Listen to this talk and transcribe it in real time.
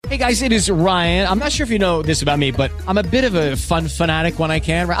Hey guys, it is Ryan. I'm not sure if you know this about me, but I'm a bit of a fun fanatic when I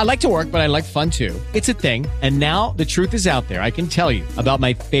can. I like to work, but I like fun too. It's a thing. And now the truth is out there. I can tell you about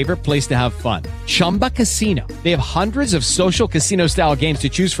my favorite place to have fun. Chumba Casino. They have hundreds of social casino style games to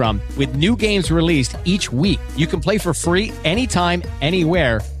choose from with new games released each week. You can play for free anytime,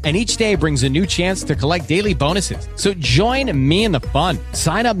 anywhere. And each day brings a new chance to collect daily bonuses. So join me in the fun.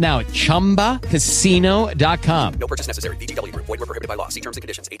 Sign up now at ChumbaCasino.com. No purchase necessary. VGW Group. Void where prohibited by law. See terms and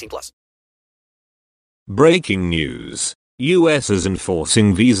conditions. 18+. Breaking news. US is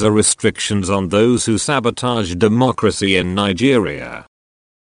enforcing visa restrictions on those who sabotage democracy in Nigeria.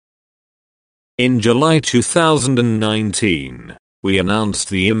 In July 2019, we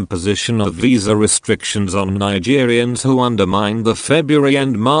announced the imposition of visa restrictions on Nigerians who undermined the February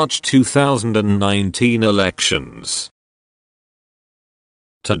and March 2019 elections.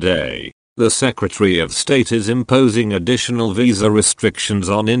 Today, the Secretary of State is imposing additional visa restrictions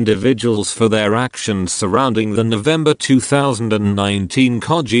on individuals for their actions surrounding the November 2019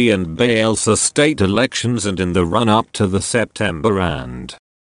 Kogi and Bayelsa state elections and in the run-up to the September and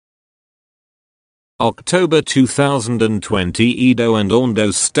October 2020 Edo and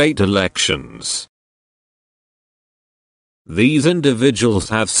Ondo state elections. These individuals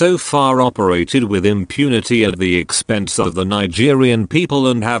have so far operated with impunity at the expense of the Nigerian people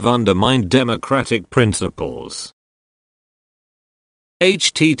and have undermined democratic principles.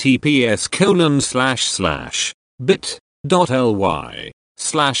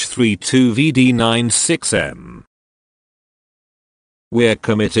 https://bit.ly/32vd96m. We're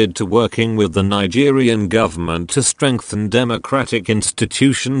committed to working with the Nigerian government to strengthen democratic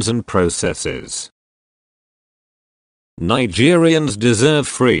institutions and processes. Nigerians deserve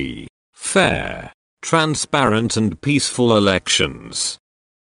free, fair, transparent and peaceful elections.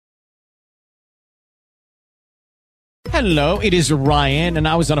 Hello, it is Ryan, and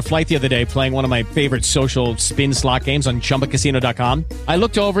I was on a flight the other day playing one of my favorite social spin slot games on ChumbaCasino.com. I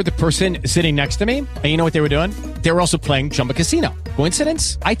looked over at the person sitting next to me, and you know what they were doing? They were also playing Chumba Casino.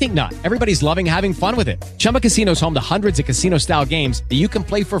 Coincidence? I think not. Everybody's loving having fun with it. Chumba Casino is home to hundreds of casino-style games that you can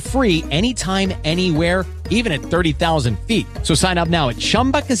play for free anytime, anywhere, even at 30,000 feet. So sign up now at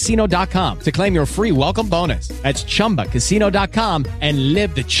ChumbaCasino.com to claim your free welcome bonus. That's ChumbaCasino.com and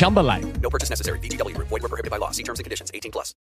live the Chumba life. No purchase necessary. VGW Group. Void where prohibited by law. See terms and conditions. 18+.